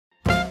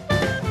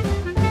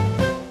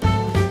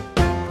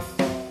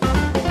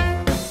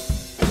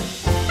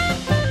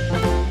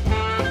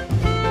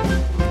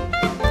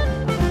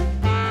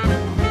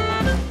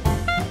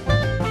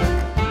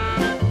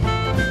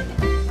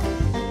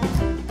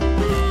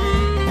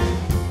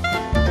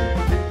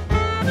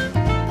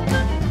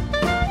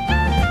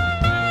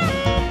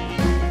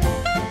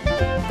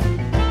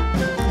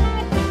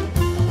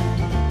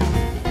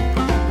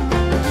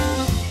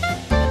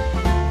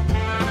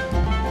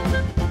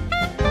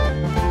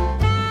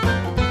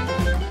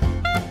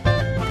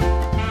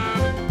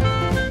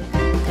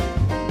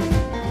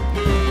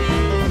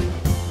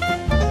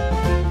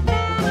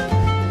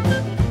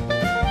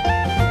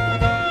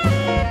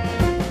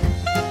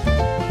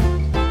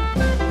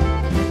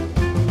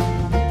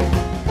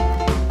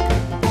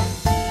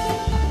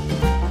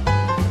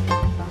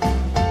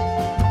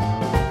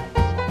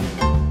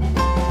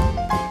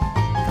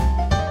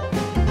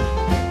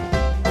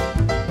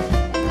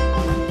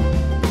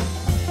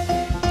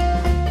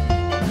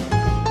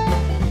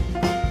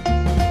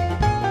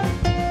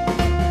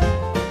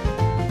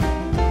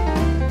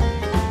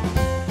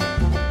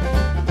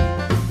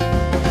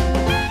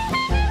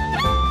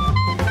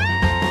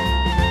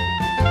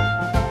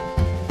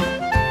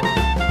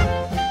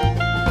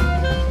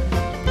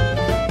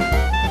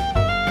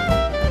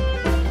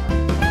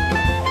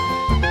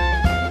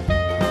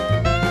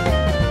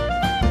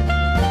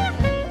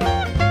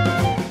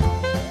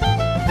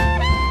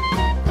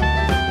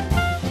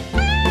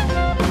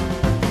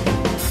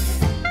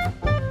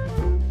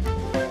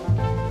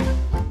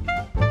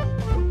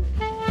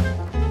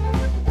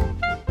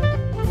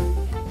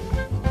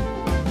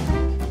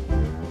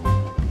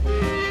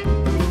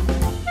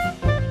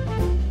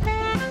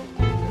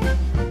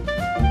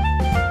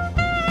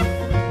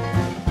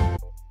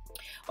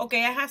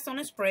Okay, I have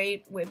some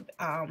spray with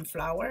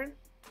flour.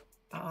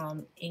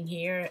 In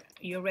here,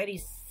 you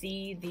already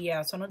see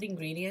the some of the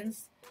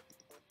ingredients,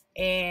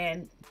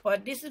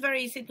 but this is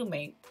very easy to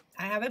make.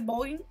 I have a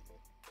bowl,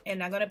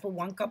 and I'm gonna put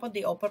 1 cup of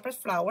the all-purpose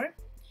flour.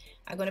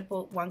 I'm gonna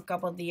put 1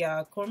 cup of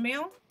the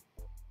cornmeal,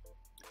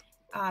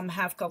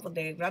 half cup of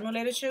the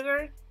granulated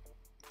sugar,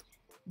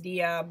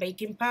 the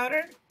baking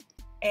powder,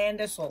 and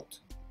the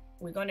salt.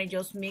 We're gonna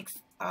just mix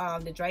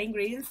the dry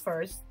ingredients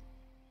first.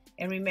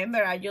 And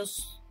remember, I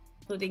just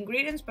put the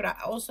ingredients, but I'm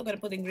also gonna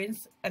put the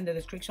ingredients in the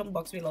description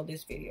box below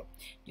this video.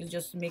 You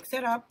just mix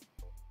it up,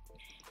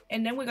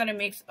 and then we're gonna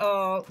mix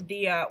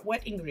the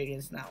wet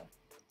ingredients now.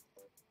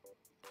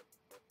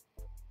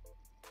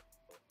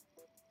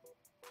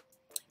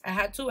 I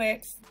had 2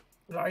 eggs,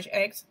 large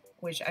eggs,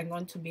 which I'm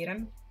going to beat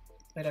them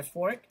with a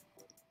fork.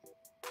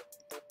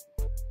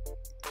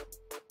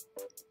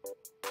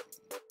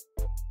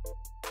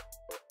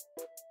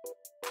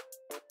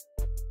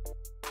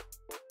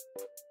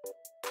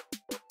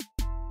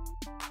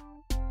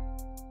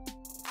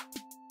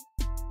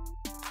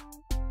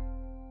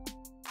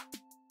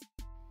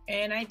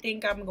 And I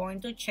think I'm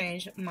going to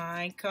change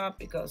my cup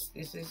because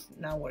this is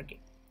not working.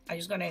 I'm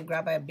just gonna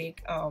grab a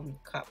big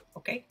cup,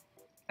 okay?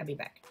 I'll be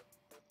back.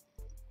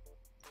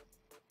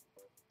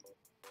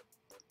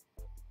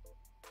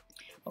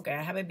 Okay,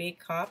 I have a big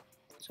cup,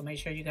 so make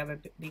sure you have a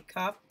big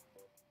cup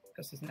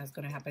because it's not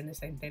gonna happen the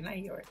same thing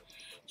like yours.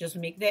 Just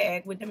mix the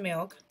egg with the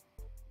milk,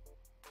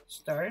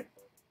 stir,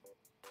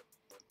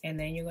 and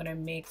then you're gonna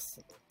mix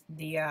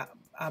the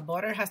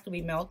butter has to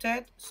be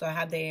melted. So I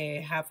have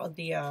the half of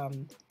the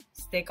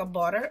stick of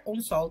butter,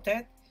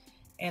 unsalted,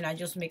 and I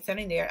just mix it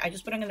in there. I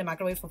just put it in the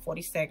microwave for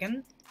 40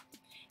 seconds,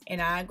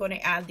 and I'm gonna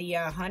add the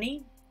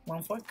honey,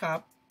 1/4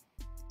 cup.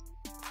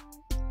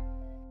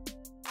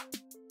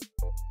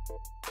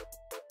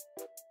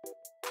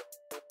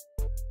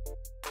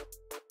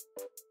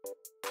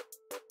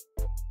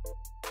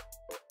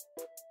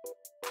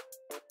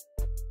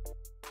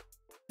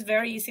 It's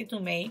very easy to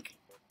make,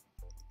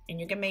 and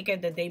you can make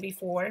it the day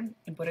before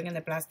and put it in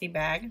the plastic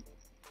bag,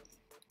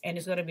 and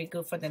it's gonna be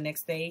good for the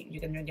next day. You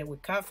can drink it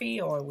with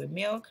coffee or with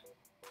milk,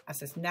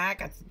 as a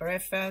snack, as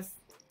breakfast.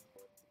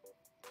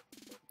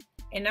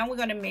 And now we're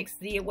gonna mix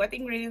the wet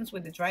ingredients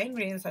with the dry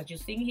ingredients as you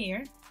see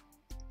here.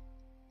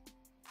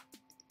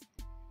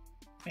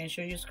 Make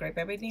sure you scrape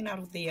everything out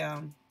of the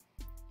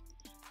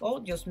bowl.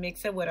 Just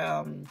mix it with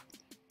a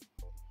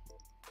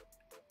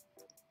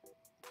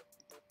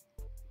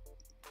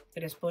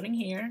spoon in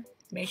here.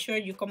 Make sure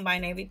you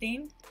combine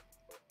everything.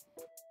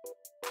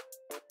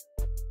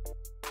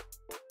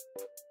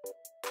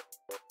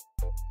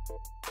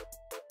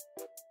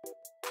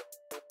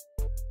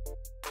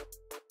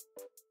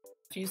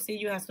 You see,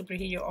 you have to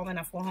preheat your oven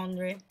at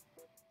 400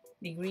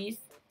 degrees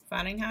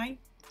Fahrenheit.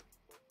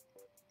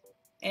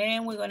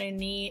 And we're gonna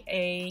need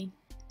a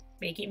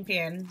baking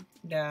pan,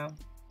 the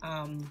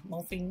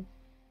muffin,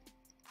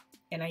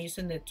 and I'm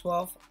using the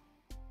 12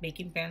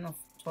 baking pan of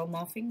 12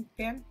 muffin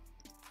pan.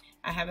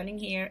 I have it in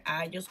here.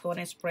 I just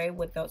gonna spray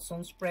with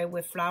some spray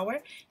with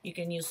flour. You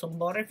can use some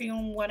butter if you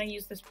don't want to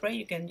use the spray.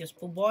 You can just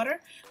put butter,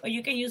 or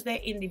you can use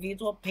the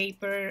individual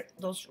paper,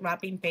 those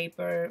wrapping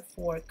paper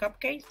for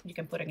cupcakes. You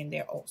can put it in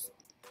there also.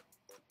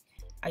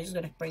 I'm just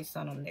gonna spray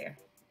some on there.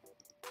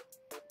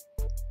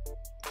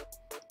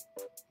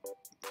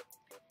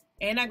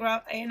 And I'm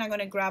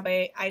gonna grab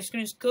a ice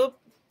cream scoop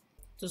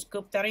to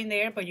scoop that in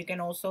there, but you can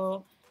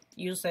also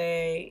use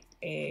a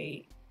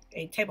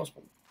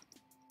tablespoon.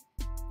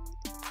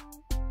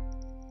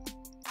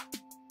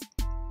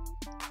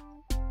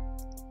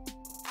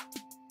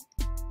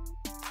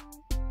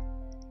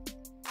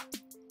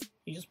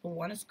 You just put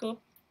 1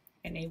 scoop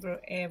and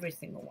every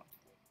single one.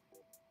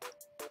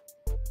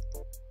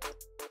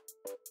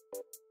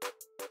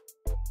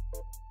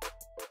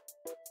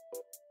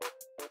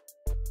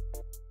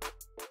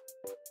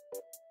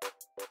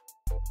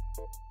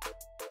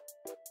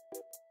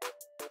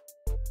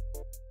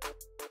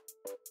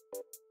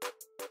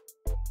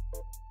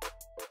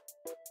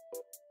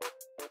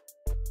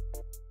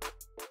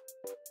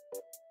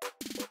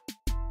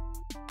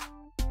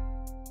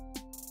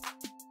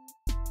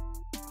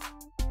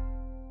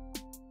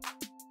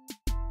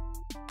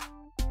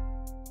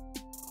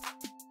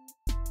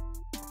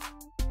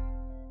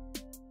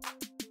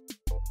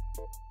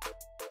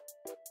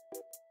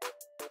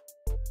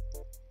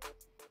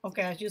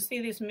 Okay, as you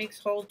see, this mix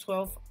holds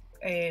 12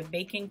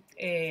 baking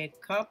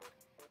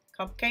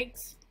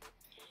cupcakes.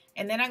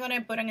 And then I'm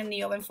gonna put them in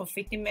the oven for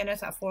 15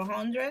 minutes at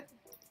 400.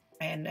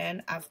 And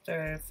then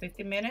after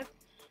 15 minutes,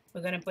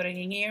 we're gonna put it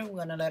in here. We're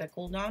gonna let it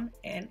cool down,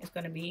 and it's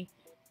gonna be,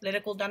 let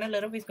it cool down a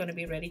little bit. It's gonna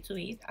be ready to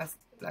eat. As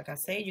like I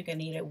say, you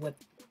can eat it with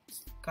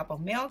a cup of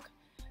milk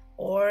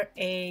or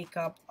a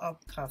cup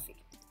of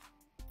coffee.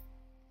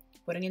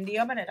 Put it in the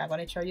oven, and I'm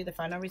gonna show you the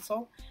final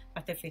result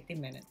after 15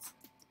 minutes.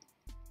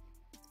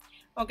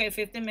 Okay,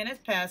 15 minutes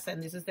passed,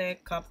 and this is the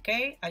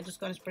cupcake. I'm just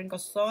gonna sprinkle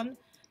some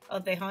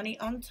of the honey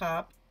on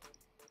top.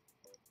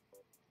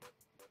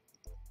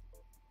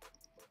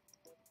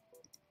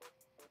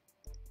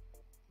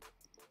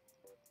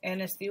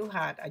 and it's still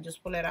hot. I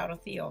just pull it out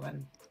of the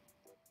oven.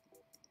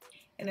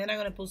 And then I'm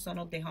going to put some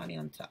of the honey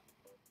on top.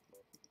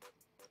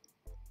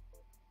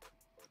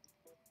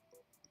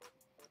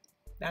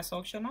 That's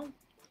optional.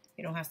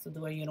 You don't have to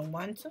do it, you don't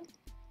want to.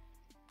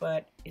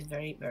 But it's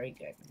very, very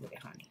good with the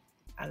honey.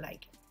 I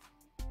like it.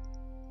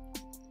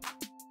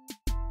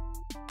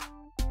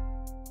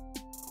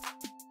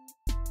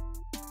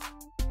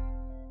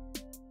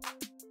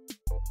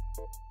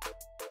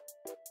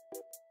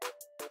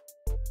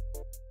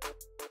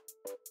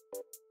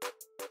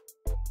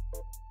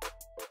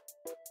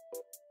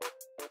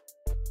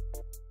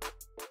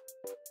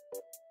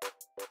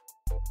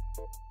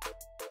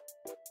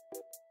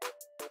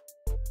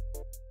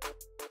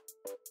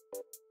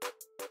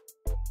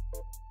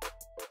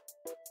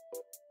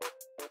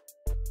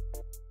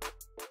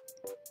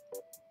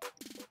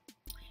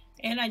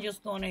 And I'm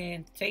just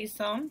gonna take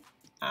some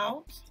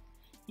out.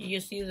 You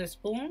just use a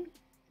spoon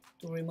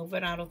to remove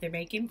it out of the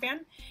baking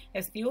pan.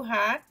 It's still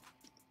hot.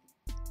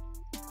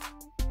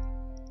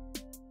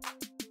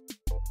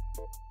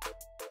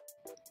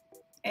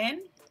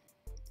 And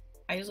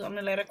I just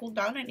gonna let it cool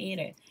down and eat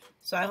it.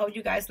 So I hope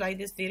you guys like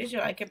this video. If you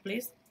like it,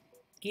 please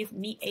give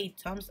me a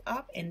thumbs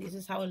up. And this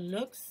is how it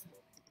looks.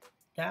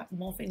 That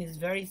muffin is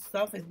very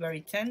soft, it's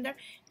very tender,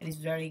 and it's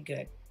very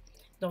good.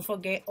 Don't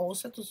forget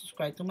also to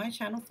subscribe to my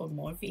channel for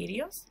more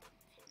videos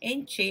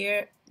and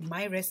share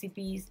my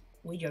recipes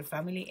with your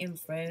family and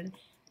friends,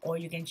 or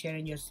you can share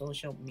in your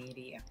social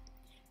media.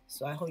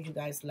 So I hope you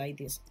guys like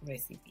this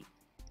recipe.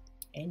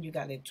 And you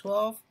got a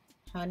 12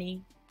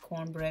 honey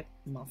cornbread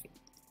muffin.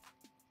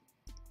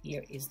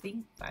 Here is the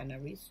final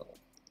result.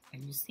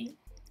 And you see,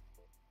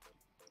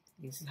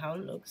 this is how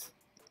it looks.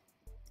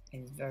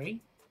 And it's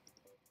very,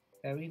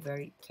 very,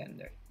 very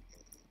tender.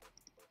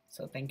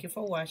 So thank you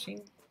for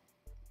watching.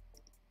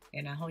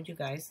 And I hope you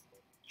guys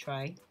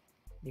try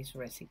this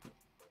recipe.